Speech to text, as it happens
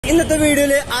ഇന്നത്തെ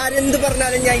വീഡിയോയില് ആരെന്ത്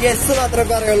പറഞ്ഞാലും ഞാൻ യെസ് മാത്രമേ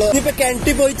പറയുള്ളൂ. ഇനിയിപ്പോ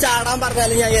കിണറ്റി പോയി ചാടാൻ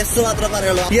പറഞ്ഞാലും ഞാൻ യെസ് മാത്രമേ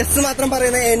പറയുള്ളൂ. യെസ് മാത്രം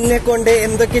പറയുന്ന എന്നെ കൊണ്ട്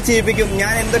എന്തൊക്കെ ചെയ്യിപ്പിക്കും,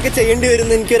 ഞാൻ എന്തൊക്കെ ചെയ്യേണ്ടി വരും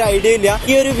എന്ന് എനിക്കൊരു ഐഡിയ ഇല്ല.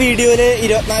 ഈ ഒരു വീഡിയോയില്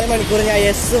 24 മണിക്കൂർ ഞാൻ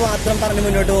യെസ് മാത്രം പറഞ്ഞ്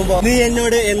മുന്നോട്ട് പോകുമ്പോ നീ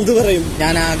എന്നോട് എന്ത് പറയും?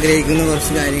 ഞാൻ ആഗ്രഹിക്കുന്ന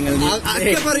കുറച്ച് കാര്യങ്ങൾ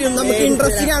പറയും. നമുക്ക്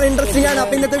ഇൻട്രസ്റ്റിംഗ് ആണ്.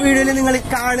 അപ്പൊ ഇന്നത്തെ വീഡിയോയിൽ നിങ്ങൾ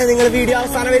കാണുക, നിങ്ങൾ വീഡിയോ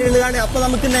അവസാനം വരെ കാണുക. അപ്പൊ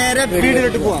നമുക്ക് നേരെ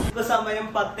വീഡിയോയിലോട്ട് പോവാം. ഇപ്പൊ സമയം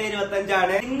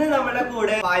 10:25 ഇന്ന് നമ്മുടെ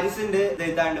കൂടെ ഫാരിസ് ഉണ്ട്,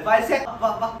 ദൈത്താനുണ്ട്. ഫാരിസ്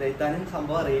ദൈത്താനും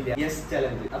സംഭവം അറിയില്ല. Yes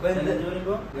challenge. അപ്പൊ എനിക്ക്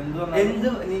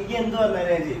എന്ത് പറഞ്ഞാലും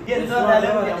ഞാൻ ചെയ്യും. എന്ത് പറഞ്ഞാലും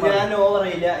ഞാൻ നോ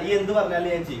പറയില്ല. ഈ എന്ത് പറഞ്ഞാലും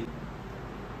ഞാൻ ചെയ്യും.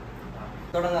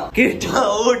 തുടങ്ങാം.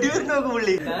 ഓടി വരുന്ന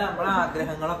പുള്ളി. നമ്മളെ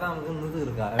ആഗ്രഹങ്ങളൊക്കെ നമുക്ക് ഇന്ന്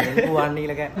തീർക്കാം.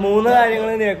 പോവാണ്ടെങ്കിലൊക്കെ 3 കാര്യങ്ങൾ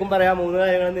നിനക്കും പറയാം, 3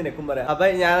 കാര്യങ്ങൾ നിനക്കും പറയാം. അപ്പൊ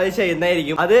ഞാൻ അത്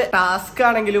ചെയ്യുന്നതായിരിക്കും. അത് ടാസ്ക്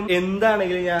ആണെങ്കിലും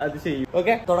എന്താണെങ്കിലും ഞാൻ അത് ചെയ്യും.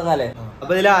 ഓക്കെ, തുടങ്ങാല്ലേ?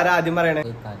 അപ്പൊ ഇതിൽ ആരാ ആദ്യം പറയണേ?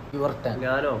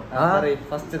 ഞാനോ?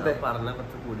 ഫസ്റ്റത്തെ പറഞ്ഞ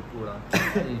കൂടി കൂടാ.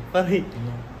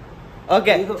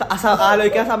 ഓക്കെ,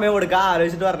 ആലോചിക്കാൻ സമയം കൊടുക്കാം.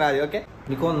 ആലോചിച്ചിട്ട് പറഞ്ഞാൽ മതി. ഓക്കെ,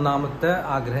 എനിക്ക് ഒന്നാമത്തെ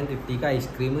ആഗ്രഹം കിട്ടി.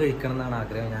 ഐസ്ക്രീം കഴിക്കണം എന്നാണ്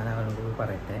ആഗ്രഹം. ഞാൻ അവനോട്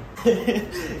പറയട്ടെ.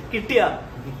 കിട്ടിയാ?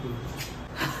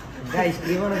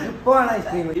 ഐസ്ക്രീം ഇപ്പൊ വേണം.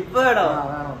 ഐസ്ക്രീം ഇപ്പൊ വേണോ?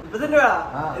 ഇപ്പൊ തന്നെ വേണം.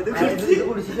 ഇത്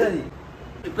കുടിച്ചിട്ട് മതി.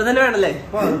 ഇപ്പൊ തന്നെ വേണല്ലേ?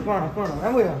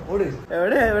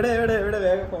 എവിടെ എവിടെ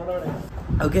വേഗം പോണവിടെ.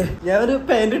 ഓക്കെ, ഞാനൊരു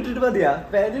പാന്റ് ഇട്ടിട്ട് മതിയാ?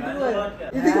 പാന്റ് ഇട്ടിട്ട്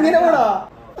ഇതിങ്ങനെ പോടാ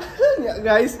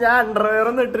ഗൈസ്. ഞാൻ അണ്ടർവെയർ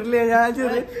ഒന്നും ഇട്ടിട്ടില്ല. ഞാൻ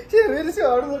ചെറിയൊരു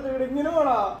ഷോർട്ട് തൊട്ട് ഇങ്ങനെ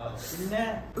പോടാ. പിന്നെ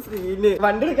സീന്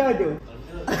വണ്ടി എടുക്കാൻ പറ്റുമോ?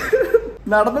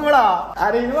 നടന്നു പോടാ.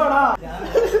 ആരെങ്കിലും പോടാ.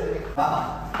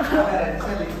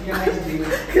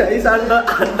 ഗൈസ്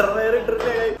അണ്ടർവെയർ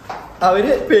ഇട്ടിട്ടില്ല.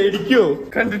 അവര് പേടിക്കോ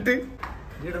കണ്ടിട്ട്?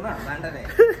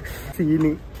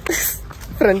 സീന്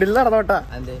ഫ്രണ്ടിൽ നടന്നോട്ടാ.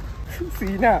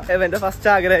 സീനാ. എന്റെ ഫസ്റ്റ്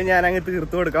ആഗ്രഹം ഞാൻ അങ്ങ്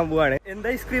തീർത്തു കൊടുക്കാൻ പോവാണ്. എന്താ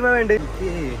ഐസ്ക്രീമാ വേണ്ടത്?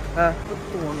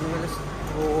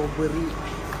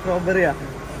 സ്ട്രോബെറിയാ?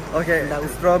 ഓക്കെ,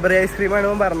 സ്ട്രോബെറി ഐസ്ക്രീമാണ്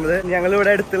പറഞ്ഞത്. ഞങ്ങൾ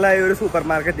ഇവിടെ അടുത്തുള്ള ഒരു സൂപ്പർ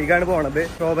മാർക്കറ്റിലേക്കാണ് പോണത്.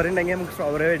 സ്ട്രോബെറി ഉണ്ടെങ്കിൽ നമുക്ക്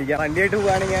സ്ട്രോബെറി മേടിക്കാം. വണ്ടിയായിട്ട്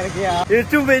പോവാണെങ്കിൽ എനിക്ക്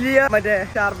ഏറ്റവും വലിയ മറ്റേ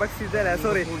സ്റ്റാർബക്സ് ഇതല്ലേ,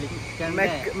 സോറി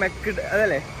മെക്ക്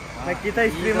അതല്ലേ, മെക്കിത്തെ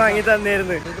ഐസ്ക്രീം വാങ്ങി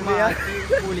തന്നിരുന്നു.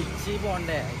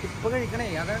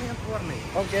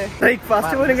 ഓക്കെ,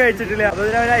 ബ്രേക്ക്ഫാസ്റ്റ് പോലും കഴിച്ചിട്ടില്ല. അപ്പൊ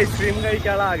അവന് ഐസ്ക്രീം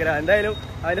കഴിക്കാനുള്ള ആഗ്രഹം. എന്തായാലും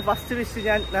അവന്റെ ഫസ്റ്റ് വിഷ്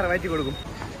ഞാൻ നിറവേറ്റി കൊടുക്കും.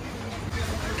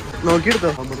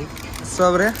 നോക്കിയെടുത്തോ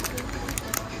സ്ട്രോബെറി?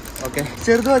 ഓക്കെ,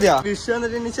 ചെറുത് മതിയാ? വിഷ്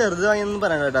വന്നിട്ട് ഇനി ചെറുത് വാങ്ങിയൊന്നും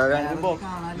പറയാൻ കേട്ടോ.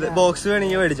 ബോക്സ്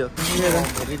വേണമെങ്കിൽ മേടിച്ചോ.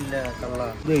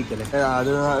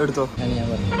 അത് എടുത്തോ.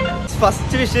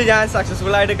 ഫസ്റ്റ് വിഷ് ഞാൻ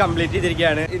സക്സസ്ഫുൾ ആയിട്ട് കംപ്ലീറ്റ്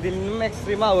ചെയ്തിരിക്കുകയാണ്. ഇതിനും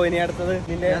എക്സ്ട്രീം ആവോ ഇനി അടുത്തത്?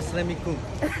 നിന്റെ ശ്രമിക്കും.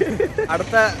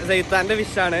 അടുത്ത സൈത്താന്റെ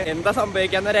വിഷാണ്. എന്താ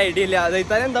സംഭവിക്കാന്നൊരു ഐഡിയ ഇല്ല.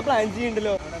 സൈത്താൻ എന്താ പ്ലാൻ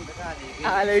ചെയ്യണ്ടല്ലോ,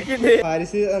 ആലോചിക്കണ്ടേ?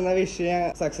 ഫാരിസ് എന്ന വിഷ് ഞാൻ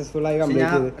സക്സസ്ഫുൾ ആയി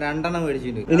കംപ്ലീറ്റ് ചെയ്തു. 2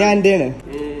 മേടിച്ചിട്ടുണ്ട്. ഇനി എന്റെയാണ്.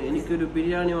 എനിക്കൊരു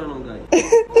ബിരിയാണി വേണം.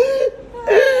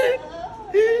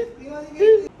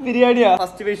 ബിരിയാണിയാ?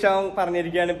 ഫസ്റ്റ് വിഷയം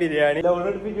പറഞ്ഞിരിക്കുകയാണ് ബിരിയാണി.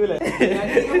 എടുപ്പിക്കൂലേ?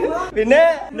 പിന്നെ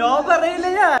നോ പറയില്ല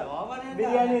ഞാൻ.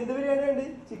 ബിരിയാണി എന്ത് ബിരിയാണി ഉണ്ട്?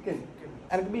 ചിക്കൻ.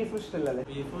 എനിക്ക് ബീഫ് ഇഷ്ടമല്ലേ?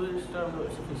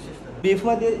 ബീഫ്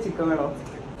മതി. ചിക്കൻ വേണോ?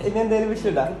 ഇനി എന്തെങ്കിലും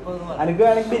വിഷയം ഇടാ? എനിക്ക്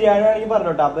വേണമെങ്കിൽ ബിരിയാണി വേണമെങ്കിൽ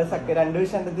പറഞ്ഞോട്ടോ. അപ്പൊ 2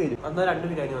 വിഷം എന്റെ തരും. 2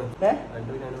 ബിരിയാണി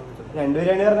 2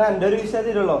 ബിരിയാണി പറഞ്ഞാൽ എന്റെ ഒരു വിഷയം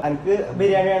തരുള്ളൂ. എനിക്ക്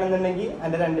ബിരിയാണി വേണമെന്നുണ്ടെങ്കിൽ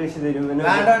എന്റെ 2 വിഷം തരും.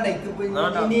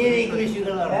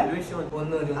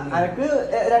 എനിക്ക്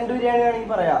 2 ബിരിയാണി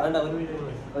വേണമെങ്കിൽ പറയാം.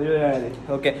 ഒരു ബിരിയാണി.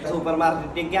 ഓക്കെ, സൂപ്പർ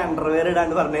മാർക്കറ്റിലേക്ക് അണ്ടർവെയർ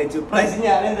ഇടാണ്ട് പറഞ്ഞു. പ്രാവശ്യം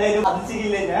ഞാൻ എന്തായാലും അത്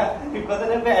ചെയ്യില്ല. ഞാൻ ഇപ്പൊ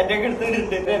തന്നെ പാറ്റൊക്കെ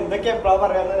എടുത്തിട്ടുണ്ട്. എന്തൊക്കെ എപ്പോഴാ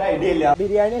പറയാന്നൊരു ഐഡിയ ഇല്ല.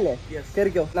 ബിരിയാണി അല്ലേ?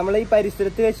 കയറിക്കോ. നമ്മളെ ഈ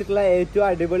പരിസരത്ത് വെച്ചിട്ടുള്ള ഏറ്റവും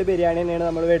അടിപൊളി ബിരിയാണി തന്നെയാണ്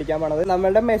നമ്മൾ മേടിക്കാൻ പോണത്.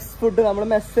 നമ്മുടെ മെസ് ഫുഡ്, നമ്മൾ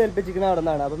മെസ് ഏൽപ്പിച്ചിരിക്കുന്ന അവിടെ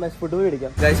നിന്നാണ്. അപ്പൊ മെസ് ഫുഡ്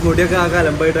മേടിക്കാം. ഗൈസ്, മുടിയൊക്കെ ആ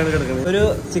കലമ്പായിട്ടാണ് കിടക്കുന്നത്. ഒരു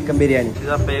ചിക്കൻ ബിരിയാണി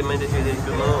പേയ്മെന്റ്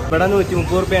ചെയ്തിരിക്കുന്നു. ഇവിടെ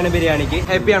 130 രൂപയാണ് ബിരിയാണിക്ക്.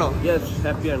 ഹാപ്പിയാണോ?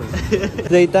 ഹാപ്പിയാണ്.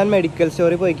 ജയ്ത്താൻ മെഡിക്കൽ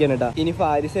സ്റ്റോറിൽ പോയിക്കാണ് കേട്ടാ. ഇനി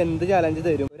ഫാരിസ് എന്ത് ചാലഞ്ച്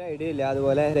തരും ഒരു ഐഡിയ ഇല്ല.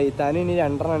 അതുപോലെ ജയ്ത്താനും ഇനി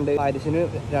 2 ഉണ്ട്, ഫാരിസിന്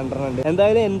 2 ഉണ്ട്.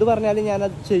 എന്തായാലും എന്ത് പറഞ്ഞാലും ഞാൻ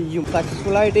അത് ചെയ്യും.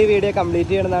 സക്സസ്ഫുൾ ആയിട്ട് ഈ വീഡിയോ കംപ്ലീറ്റ്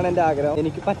ചെയ്യണമെന്നാണ് എന്റെ ആഗ്രഹം.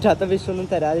 എനിക്ക് പറ്റാത്ത വിഷ് ഒന്നും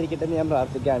തരാതിരിക്കട്ടെ എന്ന് ഞാൻ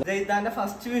പ്രാർത്ഥിക്കുകയാണ്. ജയ്ത്താന്റെ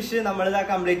ഫസ്റ്റ് വിഷ് നമ്മൾ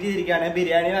കംപ്ലീറ്റ് ചെയ്തിരിക്കുകയാണ്.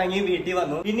 ബിരിയാണി വാങ്ങി വീട്ടിൽ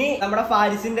വന്നു. ഇനി നമ്മുടെ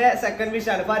ഫാരിസിന്റെ സെക്കൻഡ്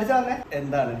വിഷ് ആണ്. ഫാരിസ് പറഞ്ഞേ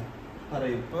എന്താണ്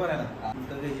പറയൂ.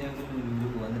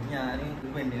 ഞാൻ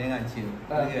പെണ്ണിനെ കാണിച്ചു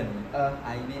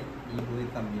അതിന് ഈ പോയി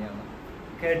കമ്പിയാണ്.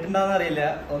 കേട്ടിട്ടുണ്ടാവുന്ന അറിയില്ല.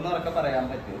 ഒന്നുറക്കെ പറയാൻ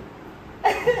പറ്റുമോ?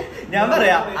 ഞാൻ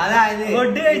പറയാം. അതായത്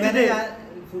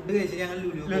ഫുഡ് കഴിച്ചിട്ട് ഞങ്ങൾ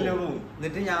ലുലു പോകും.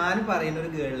 എന്നിട്ട് ഞാൻ പറയുന്ന ഒരു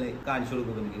ഗേളിനെ കാണിച്ചു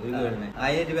കൊടുക്കും. എനിക്ക് ഒരു ഗേളിനെ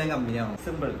അതിനായിട്ട് വേഗം കമ്പനിയാവും.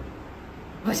 സിമ്പിൾ.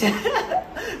 പക്ഷെ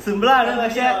സിമ്പിൾ ആണ്.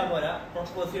 പക്ഷെ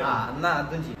എന്നാ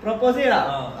അതും ചെയ്യും. പ്രപ്പോസ് ചെയ്യണം.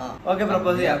 ഓക്കെ,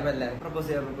 പ്രപ്പോസ് ചെയ്യാം.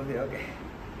 ഓക്കെ,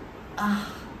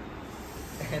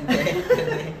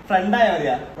 ഫ്രണ്ട് ആയാ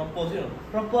മതിയാ? പ്രപ്പോസ് ചെയ്യണം.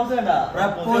 പ്രപ്പോസ് ചെയ്യണം.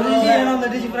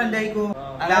 എന്നിട്ട് ഫ്രണ്ട് ആയിക്കോ.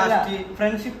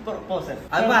 ഫ്രണ്ട്ഷിപ്പ് പ്രപ്പോസൽ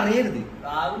അത് പറയരുത്.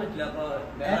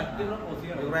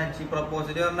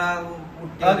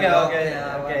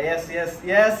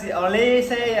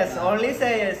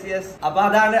 അപ്പൊ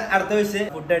അതാണ് അടുത്ത വിഷയം.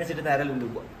 ഫുഡ് അടിച്ചിട്ട് തരലുണ്ട്.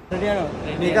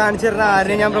 നീ കാണിച്ചിരുന്ന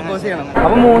ആരെയും ഞാൻ പ്രപ്പോസ് ചെയ്യണം.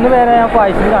 അപ്പൊ 3 പേരെ ഞാൻ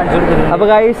ഫാരിസിന് കാണിച്ചു കൊടുത്തിട്ടുണ്ട്. അപ്പൊ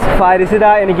ഗൈസ് ഫാരിസ്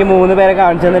ഇതാ എനിക്ക് 3 പേരെ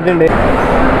കാണിച്ചു തന്നിട്ടുണ്ട്.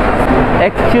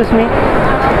 എക്സ്ക്യൂസ് മീ,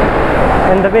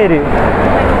 എന്താ പേര്?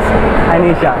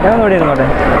 അനീഷ. ഞാൻ ഇവിടെ ഇരുന്നോട്ടെ,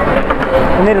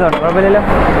 ഇന്നിരുന്നോട്ടെ, കുഴപ്പമില്ലല്ലോ.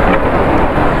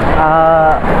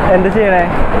 എന്താ ചെയ്യണേ?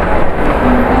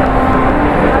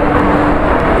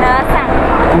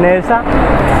 നേഴ്സാ?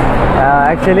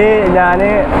 ആക്ച്വലി ഞാൻ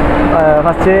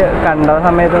ഫസ്റ്റ് കണ്ട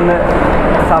സമയത്തൊന്ന്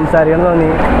സംസാരിക്കാൻ തോന്നി.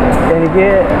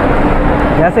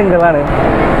 ഞാൻ സിംഗിളാണ്.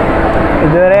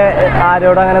 ഇതുവരെ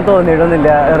ആരോടും അങ്ങനെ തോന്നിയിട്ടൊന്നുമില്ല,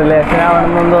 റിലേഷൻ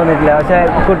ആവണമെന്നൊന്നും തോന്നിയിട്ടില്ല. പക്ഷെ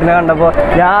കുട്ടീനെ കണ്ടപ്പോൾ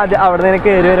ഞാൻ അവിടെ നിന്ന്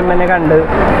കയറി വരുമ്പോൾ എന്നെ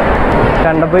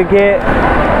കണ്ടപ്പോൾ എനിക്ക്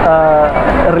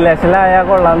റിലേഷനിലായാൽ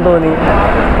കൊള്ളാൻ തോന്നി,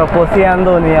 പ്രപ്പോസ് ചെയ്യാൻ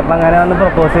തോന്നി. അപ്പം അങ്ങനെ വന്ന്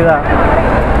പ്രപ്പോസ് ചെയ്താ.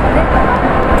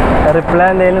 റിപ്ലൈ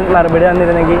എന്തെങ്കിലും മറുപടി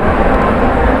തന്നിരുന്നെങ്കിൽ.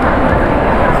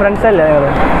 ഫ്രണ്ട്സ് അല്ലേ നിങ്ങൾ?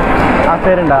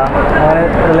 അഫെയറുണ്ടോ? അങ്ങനെ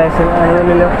റിലേഷൻ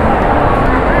അങ്ങനെയൊന്നുമില്ലല്ലോ.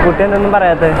 കുട്ടി എന്തൊന്നും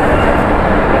പറയാത്തത്?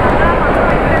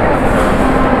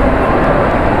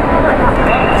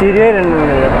 ചിരി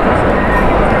വരുന്നുണ്ടല്ലോ.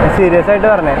 സീരിയസ് ആയിട്ട്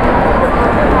പറഞ്ഞേ?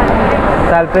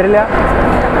 താല്പര്യമില്ല?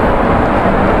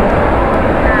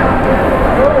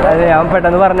 അതെ, ഞാൻ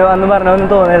പെട്ടെന്ന് പറഞ്ഞൊന്നും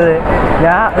തോന്നരുത്.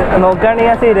 ഞാൻ നോക്കുകയാണെങ്കിൽ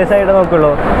ഞാൻ സീരിയസ് ആയിട്ട്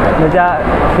നോക്കുള്ളൂ. എന്നുവെച്ചാൽ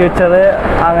ഫ്യൂച്ചർ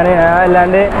അങ്ങനെ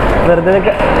അല്ലാണ്ട് വെറുതെ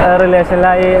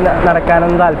റിലേഷനിലായി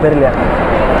നടക്കാനൊന്നും താല്പര്യമില്ല.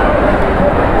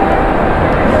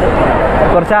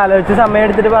 കുറച്ച് ആലോചിച്ച് സമയം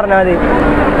എടുത്തിട്ട് പറഞ്ഞാൽ മതി.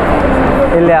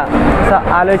 ഇല്ല,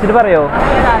 ആലോചിച്ചിട്ട് പറയോ?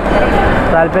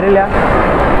 താല്പര്യമില്ല?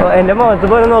 എൻ്റെ മുഖത്ത്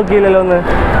പോലും നോക്കിയില്ലല്ലോ.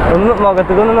 ഒന്ന്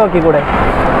മുഖത്തേക്കൊന്ന് നോക്കിക്കൂടെ?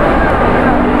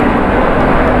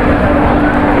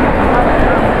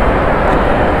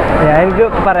 എനിക്ക്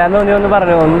പറയാൻ തോന്നി ഒന്ന്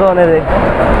പറഞ്ഞു, ഒന്നും തോന്നരുത്.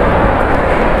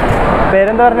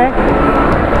 പേരെന്താ പറഞ്ഞേ?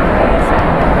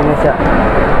 അനീഷ.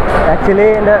 ആക്ച്വലി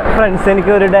എൻ്റെ ഫ്രണ്ട്സ്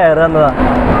എനിക്ക് ഒരു ഡയറി തന്നതാണ്.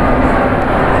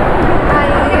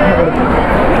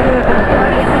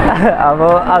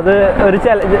 അപ്പോൾ അത് ഒരു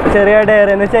ചെറിയ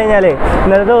ഡയറി എന്ന് വെച്ച് കഴിഞ്ഞാൽ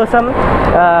ഇന്നത്തെ ദിവസം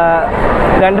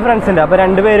 2 ഫ്രണ്ട്സ് ഉണ്ട്. അപ്പോൾ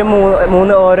 2 പേരും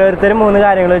ഓരോരുത്തരും 3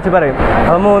 കാര്യങ്ങൾ വെച്ച് പറയും.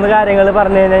 അപ്പോൾ 3 കാര്യങ്ങൾ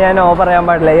പറഞ്ഞു കഴിഞ്ഞാൽ ഞാൻ നോ പറയാൻ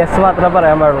പാടില്ല, യെസ് മാത്രമേ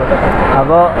പറയാൻ പാടുള്ളൂ.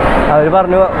 അപ്പോൾ അവർ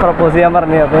പറഞ്ഞു പ്രപ്പോസ് ചെയ്യാൻ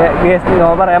പറഞ്ഞു. അപ്പോൾ യെസ് നോ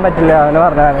പറയാൻ പറ്റില്ല അങ്ങനെ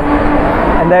പറഞ്ഞതാണ്.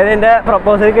 എന്തായാലും എൻ്റെ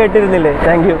പ്രപ്പോസൽ കേട്ടിരുന്നില്ലേ?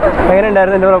 Thank you. എങ്ങനെ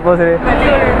ഉണ്ടായിരുന്നു എൻ്റെ പ്രപ്പോസൽ?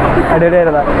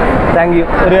 അടിപൊളിയായിരുന്ന? Thank you.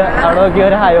 അവിടെ നോക്കി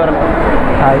ഒരു ഹായ് പറഞ്ഞു.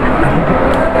 ഹായ്.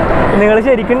 നിങ്ങൾ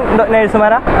ശരിക്കും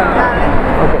നേഴ്സുമാരാ?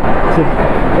 ഓക്കെ, ശരി.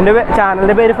 എൻ്റെ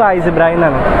ചാനലിൻ്റെ പേര് ഫായിസിബ്രാഹിം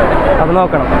എന്നാണ്. അപ്പോൾ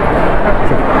നോക്കണം.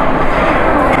 ശരി.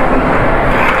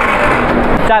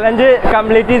 ചലഞ്ച്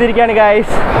കംപ്ലീറ്റ് ചെയ്തിരിക്കുകയാണ്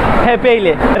ഗൈസ്. ഹാപ്പി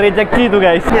ആയില്ലേ? റിജക്ട് ചെയ്തു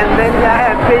ഗൈസ്.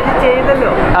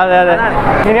 അതെ അതെ.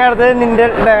 ഇനി അടുത്തത് നിന്റെ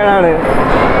ടേണാണ്.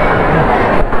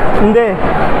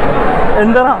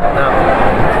 എന്താ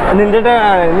നിന്റെ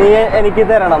ടേണാണ്. നീ എനിക്ക്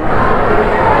തരണം.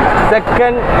 സെക്കൻഡ്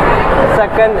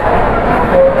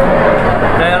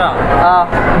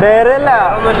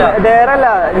ഡേറല്ല.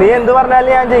 നീ എന്ത്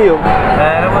പറഞ്ഞാലും ഞാൻ ചെയ്യും.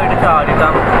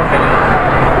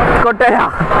 കൊട്ടയാ?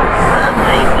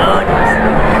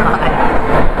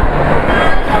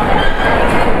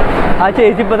 ആ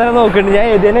ചേച്ചി ഇപ്പൊ തന്നെ നോക്കുന്നുണ്ട്. ഞാൻ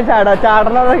ഏതിനെ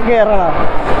ചാടണതൊക്കെ കേറണ.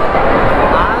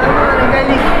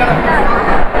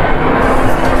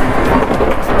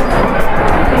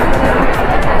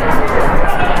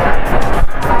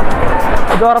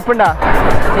 ഇത് ഉറപ്പുണ്ടാ?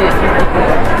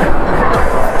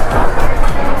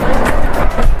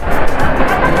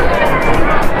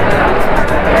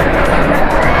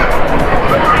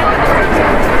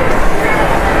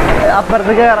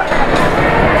 അപ്പുറത്ത്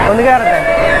ഒന്ന് കയറട്ടെ.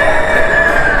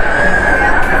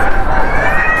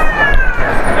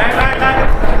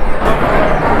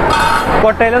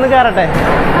 കൊട്ടയിലൊന്ന് കയറട്ടെ.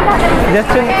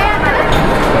 ജസ്റ്റ്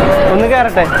ഒന്ന്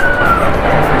കയറട്ടെ.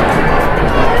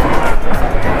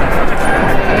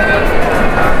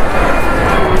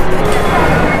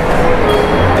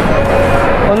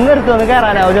 ഒന്ന്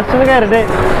കയറാനാവും. ജസ്റ്റ് ഒന്ന് കയറിട്ട്.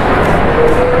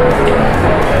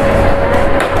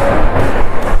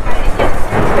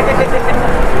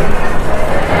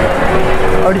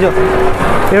 ഓടിച്ചോ.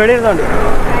 എവിടെ ഇരുന്നോണ്ട്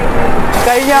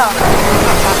കഴിഞ്ഞ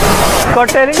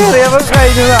കൊട്ടയിലും കയറിയപ്പോ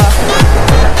കഴിഞ്ഞതാ.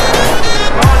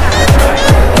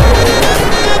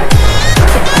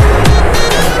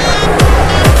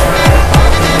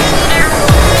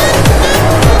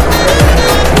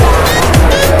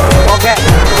 Okay,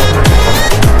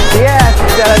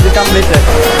 challenge completed.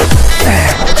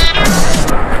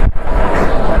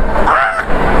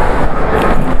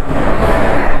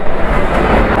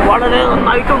 വളരെ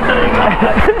നന്നായിട്ടുണ്ട്.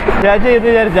 ഞാൻ ചെയ്ത്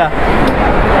വിചാരിച്ചാ,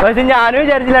 പക്ഷെ ഞാനും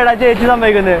വിചാരിച്ചില്ലടാ ചേച്ചി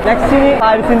സംഭവിക്കുന്നത്. നെക്സ്റ്റ് ഇനി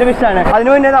ഫാരിസിന്റെ വിഷയമാണ്. അതിന്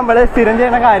മുന്നേ നമ്മള് സ്ഥിരം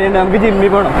ചെയ്യുന്ന കാര്യമുണ്ട്, നമുക്ക് ജിമ്മിൽ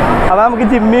പോകണം. അപ്പൊ നമുക്ക്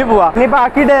ജിമ്മിൽ പോവാം. ഇനി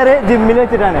ബാക്കി ഡയർ ജിമ്മിൽ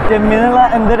വെച്ചിട്ടാണ്. ജിമ്മിൽ നിന്നുള്ള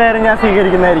എന്ത് ഡയർ ഞാൻ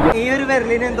സ്വീകരിക്കുന്നതായിരിക്കും. ഈ ഒരു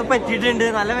വിരലിന് എന്തോ പറ്റിയിട്ടുണ്ട്,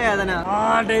 നല്ല വേദന.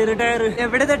 ടയർ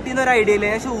എവിടെ തട്ടിന്ന് ഒരു ഐഡിയ ഇല്ല.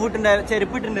 ഞാൻ ഷൂ ഇട്ടുണ്ടായിരുന്നു,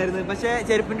 ചെരുപ്പ് ഇട്ടുണ്ടായിരുന്നു. പക്ഷെ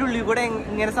ചെരുപ്പിന്റെ ഉള്ളിൽ കൂടെ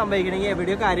ഇങ്ങനെ സംഭവിക്കണമെങ്കിൽ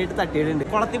എവിടെയോ കാര്യമായിട്ട് തട്ടിയിട്ടുണ്ട്.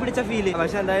 കുളത്തി പിടിച്ച ഫീല്.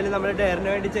 പക്ഷെ എന്തായാലും നമ്മൾ ഡയറിന്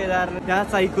വേണ്ടി ചെയ്തായിരുന്നു. ഞാൻ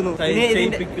സഹിക്കുന്നു.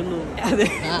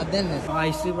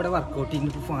 ഫായിസ് ഇവിടെ വർക്കൗട്ട്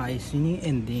ചെയ്യുന്നത്. ഫായിസിന്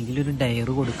എന്തെങ്കിലും ഒരു ഡയർ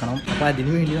കൊടുക്കണം. അപ്പൊ അതിന്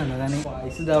വേണ്ടി വന്നതാണ്.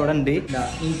 ഫായിസ് ഇത് അവിടെ ഉണ്ട്.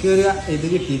 എനിക്കൊരു ഇത്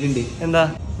കിട്ടിയിട്ടുണ്ട്. എന്താ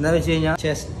വെച്ച് കഴിഞ്ഞാൽ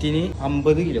ചെസ്റ്റിന്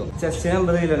 50 കിലോ. ചെസ്റ്റിന്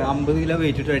 50 കിലോ 50 കിലോ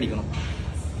വെയിറ്റ് ഇട്ട് അടിക്കണം.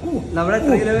 നമ്മൾ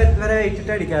എത്ര കിലോ വരെ വെയിറ്റ്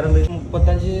ഇട്ട് അടിക്കാറുണ്ട്?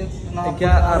 35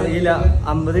 അറിയില്ല.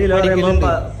 50 കിലോ 15, 15,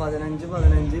 30,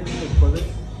 40,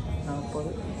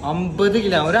 50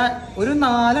 കിലോ ഒരു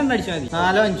 4 എണ്ണം അടിച്ചാൽ മതി.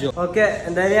 4 5. ഓക്കെ,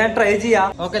 എന്തായാലും ഞാൻ ട്രൈ ചെയ്യാം.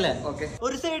 ഓക്കെ അല്ലേ? ഓക്കെ.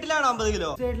 ഒരു സൈഡിലാണ് 50 കിലോ.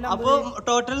 അപ്പൊ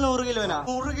ടോട്ടൽ 100 കിലോനാ.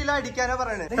 100 കിലോ അടിക്കാനാ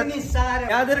പറയണത്.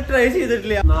 ഞാൻ ഇതൊരു ട്രൈ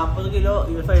ചെയ്തിട്ടില്ല. 40 കിലോ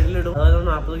ഈ സൈഡിലിടും, അതായത്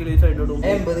 40 കിലോ ഈ സൈഡിലിടും,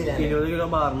 20 കിലോ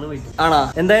ബാറിന് വെയിറ്റ്. ആണോ?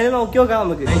 എന്തായാലും നോക്കി നോക്കാം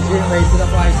നമുക്ക്.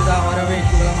 ഓരോ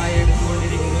വെയിറ്റുകളുമായി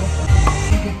എടുത്തുകൊണ്ടിരിക്കുന്നു.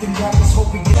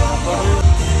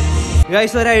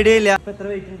 ഗൈസ് ഒരു ഐഡിയ ഇല്ല. എത്ര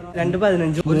വെയിറ്റ് ഉണ്ടോ? 2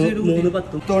 15, 3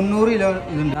 10, 90 കിലോ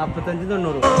ഇതുണ്ട്. 45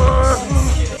 90.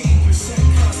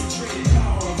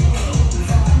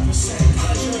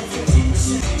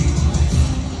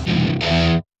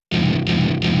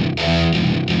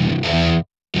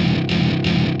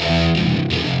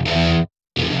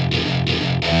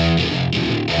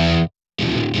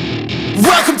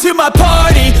 Welcome to my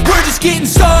party, we're just getting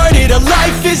started. A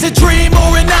life is a dream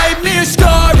or a nightmare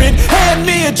scarring. Hand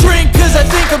me a drink cause I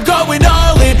think I'm going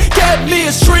all in. Get me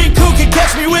a shrink who can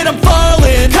catch me when I'm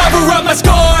falling. Cover up my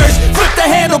scars, flip the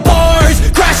handlebars.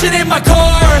 Crashing in my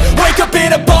car, wake up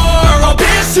in a bar. I'll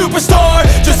be a superstar,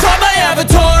 just on my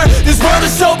avatar. This world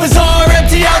is so bizarre,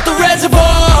 empty out the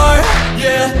reservoir.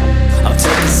 Yeah, I'm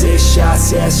taking 6 shots,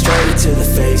 yeah, straight to the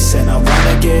face. And I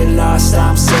wanna get lost,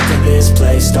 I'm sick of this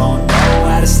place. Don't know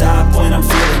how to stop when I'm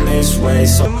feeling this way.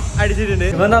 So അടിച്ചിട്ടുണ്ട്.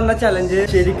 ഇപ്പൊ നമ്മ challenge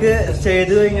ശരിക്ക്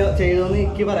ചെയ്തോന്ന്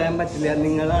എനിക്ക് പറയാൻ പറ്റില്ല,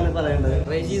 നിങ്ങളാണ് പറയേണ്ടത്.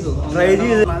 Try ചെയ്ത്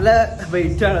നല്ല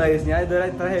വെയിറ്റ് ആണ് ഗൈസ്. ഞാൻ ഇതുവരെ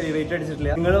ഇത്ര ഹെവി വെയിറ്റ് അടിച്ചിട്ടില്ല.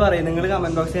 നിങ്ങൾ പറയും, നിങ്ങൾ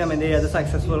കമന്റ് ബോക്സിൽ കമന്റ് ചെയ്യാതെ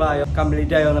സക്സസ്ഫുൾ ആയോ,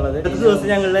 കംപ്ലീറ്റ് ആയോ എന്നുള്ളത്. അടുത്ത ദിവസം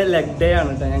ഞങ്ങളുടെ ലെഗ് ഡേ ആണ്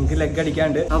കേട്ടോ. ഞങ്ങൾക്ക് ലെഗ്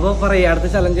അടിക്കാണ്ട്. അപ്പൊ പറയാ അടുത്ത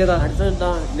ചലഞ്ച് ഏതാ? അടുത്ത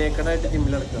നേക്കഡായിട്ട്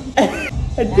ജിമ്മിലടക്കാം.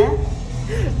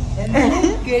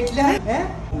 കേട്ടില്ല.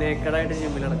 നേക്കഡായിട്ട്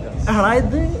ജിമ്മിലടക്കാം.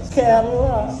 ഇത് കേരള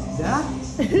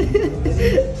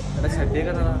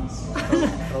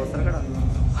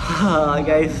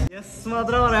യെസ്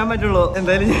മാത്രമേ പറയാൻ പറ്റുള്ളൂ.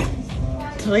 എന്തായാലും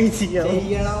ട്രൈ ചെയ്യാം.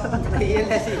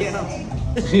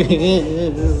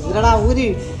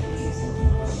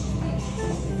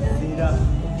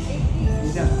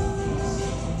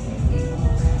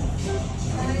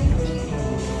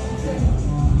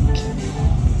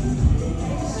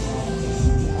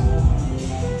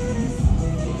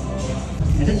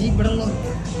 ഇവിടെ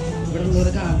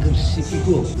ഉള്ളവരൊക്കെ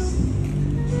ആകർഷിപ്പിക്കുവോ?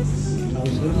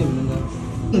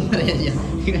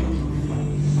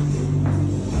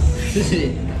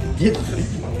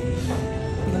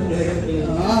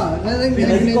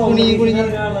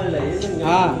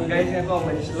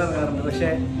 പക്ഷെ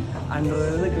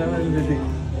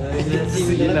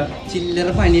ചില്ലറ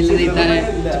പണിയില്ല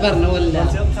പറഞ്ഞ പോലെ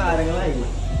കാര്യങ്ങളായി.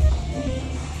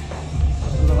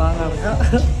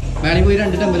 വേണമെങ്കിൽ പോയി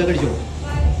 2 ടമ്പലൊക്കെ അടിച്ചോ,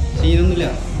 സീനൊന്നുമില്ല.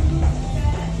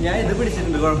 ഞാൻ ഇത്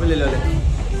പിടിച്ചിട്ടുണ്ട്, കുഴപ്പമില്ലല്ലോ അല്ലേ?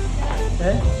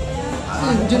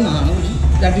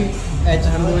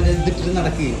 ഇതിട്ടിട്ട്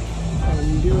നടക്കുകയും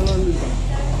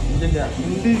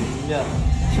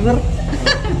ഷുഗർ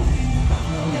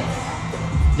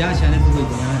ജാശാനെടുത്ത് പോയി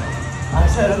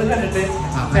കണ്ടിട്ട്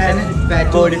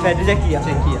ബോഡി ഫാറ്റ് ചെക്ക്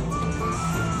ചെയ്യാം.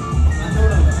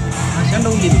 ആശ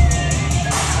ഉണ്ടാവില്ല.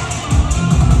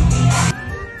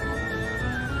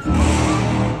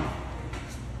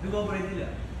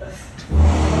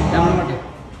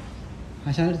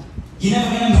 ആശാനെടുത്ത്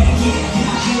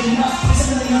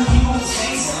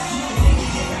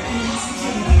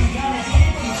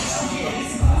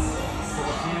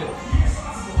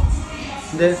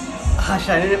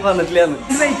ആശാന് വന്നിട്ടില്ല.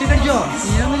 വെയിറ്റ് കടിച്ചോ?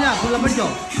 നീയൊന്നുമില്ല, പുള്ളപ്പടിച്ചോ?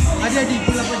 അടി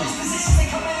പുള്ളപ്പടി.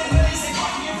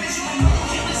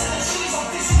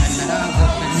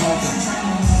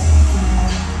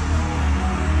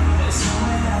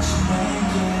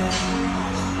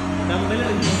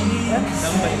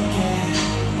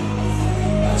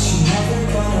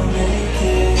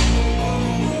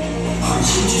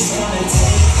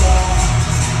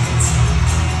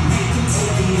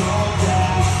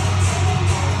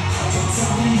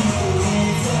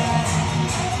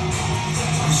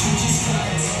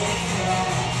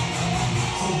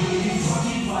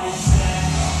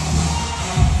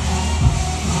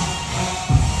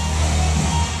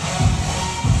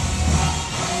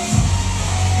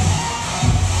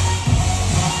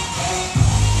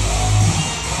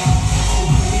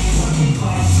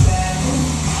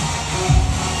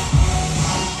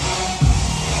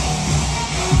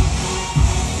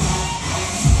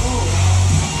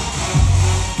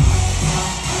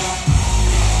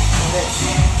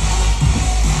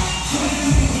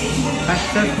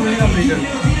 Successfully completed.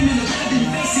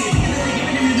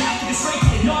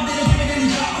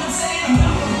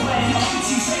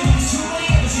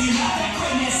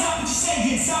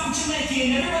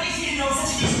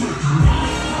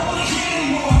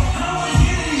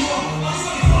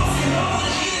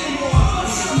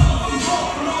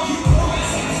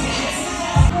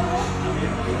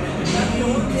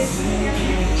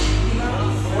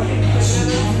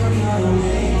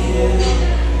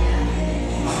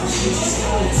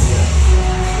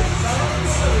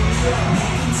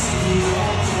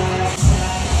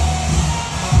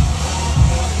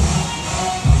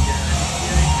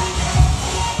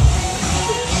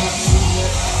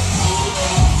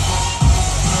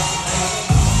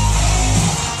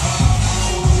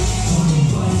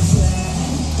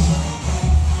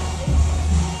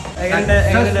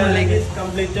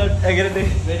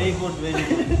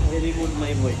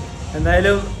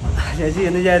 എന്തായാലും ചേച്ചി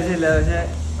എന്ന് വിചാരിച്ചില്ല, പക്ഷെ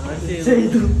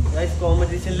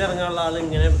കോമ്പറ്റീഷനിൽ ഇറങ്ങാനുള്ള ആള്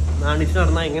ഇങ്ങനെ നാണിച്ച്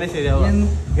നടന്നാൽ എങ്ങനെ ശരിയാവും?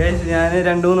 ഞാൻ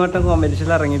 2-3 വട്ടം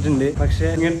കോമ്പറ്റീഷനിൽ ഇറങ്ങിയിട്ടുണ്ട്, പക്ഷെ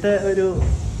ഇങ്ങനത്തെ ഒരു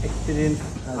എക്സ്പീരിയൻസ്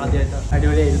ആദ്യമായിട്ടാണ്.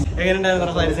 അടിപൊളിയായിരുന്നു.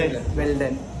 എങ്ങനെയുണ്ടായിരുന്നു?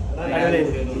 വെൽഡൻ.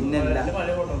 പിന്നെന്താ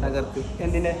തകർത്തു.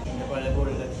 എന്തിന്റെ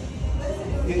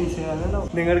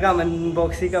നിങ്ങൾ കമന്റ്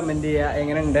ബോക്സിൽ കമന്റ് ചെയ്യുക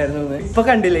എങ്ങനെ ഉണ്ടായിരുന്നു. ഇപ്പൊ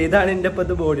കണ്ടില്ലേ, ഇതാണ് എന്റെ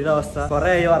ഇപ്പത്തെ ബോഡിയുടെ അവസ്ഥ. കുറെ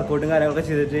ആയി വർക്കൗട്ടും കാര്യങ്ങളൊക്കെ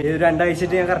ചെയ്തിട്ട് 2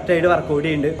 ആഴ്ചയായിട്ട് ഞാൻ കറക്റ്റ് ആയിട്ട് വർക്കൗട്ട്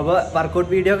ചെയ്യുന്നുണ്ട്. അപ്പൊ വർക്കൗട്ട്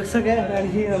വീഡിയോസ് ഒക്കെ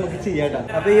ആണെങ്കിൽ നമുക്ക് ചെയ്യാട്ടോ.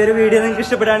 അപ്പൊ ഈ ഒരു വീഡിയോ നിങ്ങൾക്ക്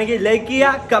ഇഷ്ടപ്പെടുകയാണെങ്കിൽ ലൈക്ക്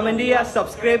ചെയ്യുക, കമന്റ് ചെയ്യുക,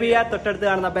 സബ്സ്ക്രൈബ് ചെയ്യുക, തൊട്ടടുത്ത്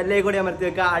കാണുന്ന ബെല്ലൈക്കൺ കൂടി അമർത്തി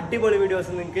വെക്കുക. അടിപൊളി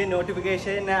വീഡിയോസ് നിങ്ങൾക്ക്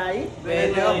നോട്ടിഫിക്കേഷനായി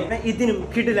ഇതിനും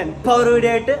കിടിലൻ പവർ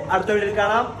വീഡിയോ ആയിട്ട് അടുത്ത വീഡിയോയിൽ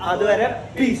കാണാം. അതുവരെ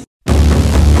പീസ്.